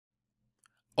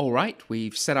All right,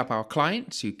 we've set up our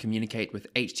client to communicate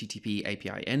with HTTP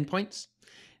API endpoints.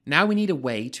 Now we need a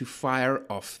way to fire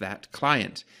off that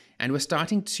client. And we're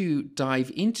starting to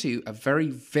dive into a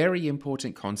very, very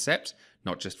important concept,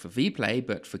 not just for vPlay,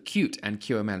 but for Qt and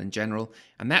QML in general.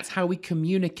 And that's how we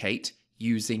communicate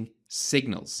using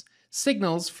signals.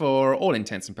 Signals, for all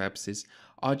intents and purposes,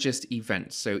 are just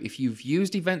events. So if you've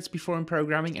used events before in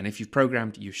programming, and if you've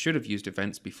programmed, you should have used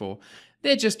events before,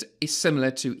 they're just similar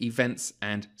to events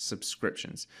and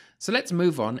subscriptions. So let's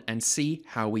move on and see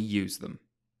how we use them.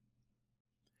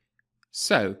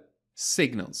 So,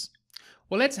 signals.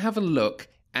 Well, let's have a look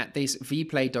at this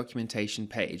vPlay documentation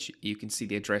page. You can see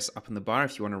the address up in the bar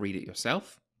if you want to read it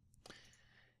yourself.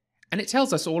 And it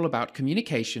tells us all about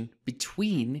communication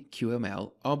between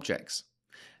QML objects.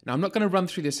 Now, I'm not going to run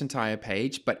through this entire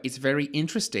page, but it's very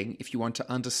interesting if you want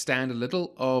to understand a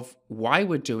little of why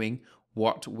we're doing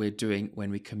what we're doing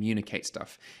when we communicate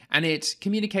stuff. And it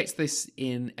communicates this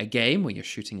in a game where you're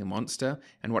shooting a monster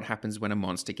and what happens when a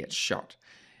monster gets shot.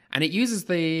 And it uses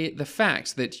the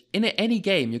fact that in any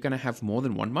game, you're going to have more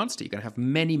than one monster. You're going to have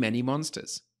many, many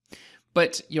monsters.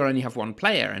 But you only have one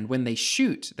player, and when they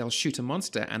shoot, they'll shoot a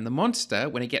monster, and the monster,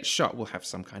 when it gets shot, will have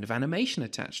some kind of animation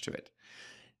attached to it.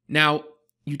 Now,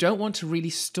 you don't want to really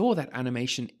store that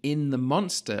animation in the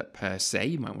monster per se.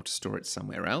 You might want to store it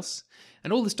somewhere else.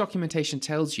 And all this documentation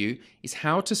tells you is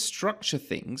how to structure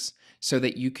things so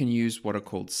that you can use what are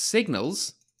called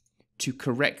signals to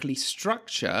correctly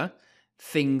structure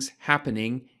things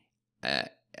happening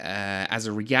as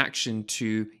a reaction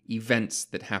to events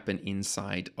that happen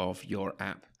inside of your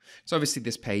app. So obviously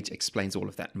this page explains all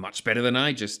of that much better than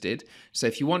I just did. So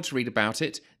if you want to read about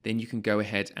it, then you can go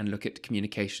ahead and look at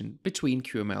communication between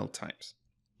QML types.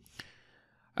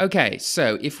 Okay,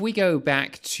 so if we go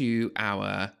back to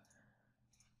our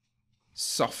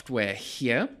software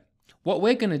here, what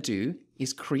we're going to do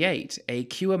is create a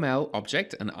QML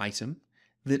object, an item,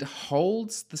 that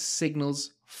holds the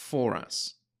signals for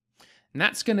us. And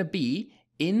that's going to be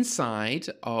inside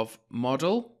of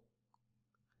model.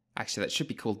 Actually, that should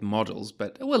be called models,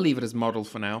 but we'll leave it as model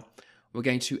for now. We're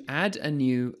going to add a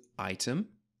new item,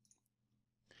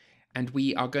 and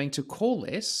we are going to call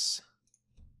this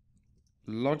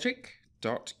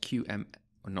logic.qml,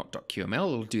 or not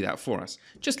 .qml, it'll do that for us,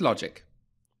 just logic.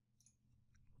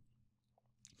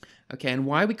 Okay, and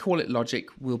why we call it logic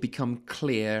will become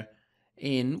clear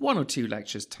in 1 or 2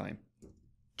 lectures' time.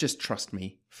 Just trust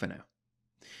me for now.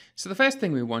 So the first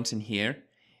thing we want in here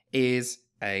is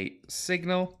a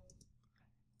signal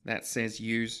that says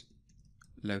use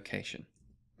location.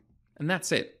 And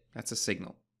that's it. That's a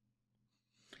signal.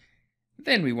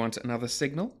 Then we want another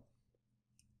signal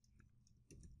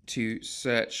to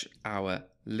search our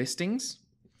listings.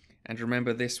 And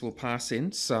remember, this will pass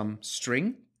in some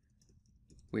string,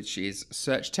 which is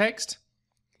search text.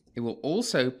 It will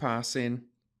also pass in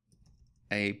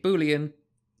a Boolean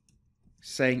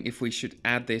saying if we should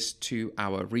add this to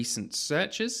our recent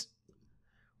searches.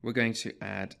 We're going to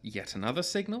add yet another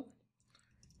signal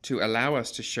to allow us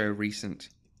to show recent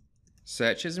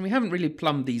searches. And we haven't really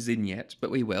plumbed these in yet, but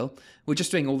we will. We're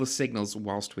just doing all the signals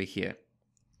whilst we're here.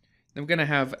 Then we're going to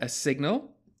have a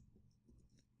signal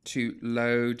to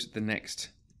load the next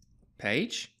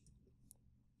page.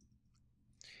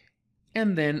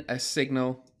 And then a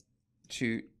signal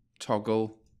to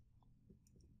toggle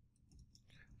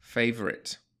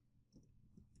favorite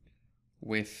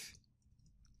with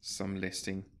some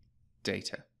listing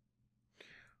data.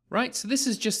 Right, so this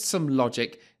is just some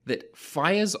logic that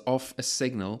fires off a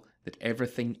signal that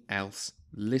everything else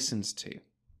listens to.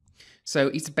 So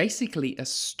it's basically a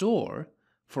store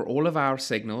for all of our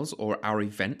signals or our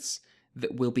events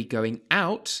that will be going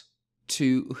out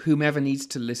to whomever needs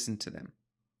to listen to them.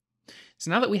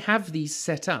 So now that we have these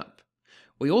set up,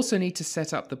 we also need to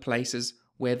set up the places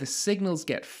where the signals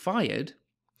get fired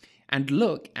and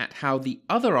look at how the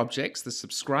other objects, the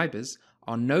subscribers,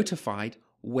 are notified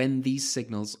when these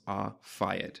signals are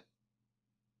fired.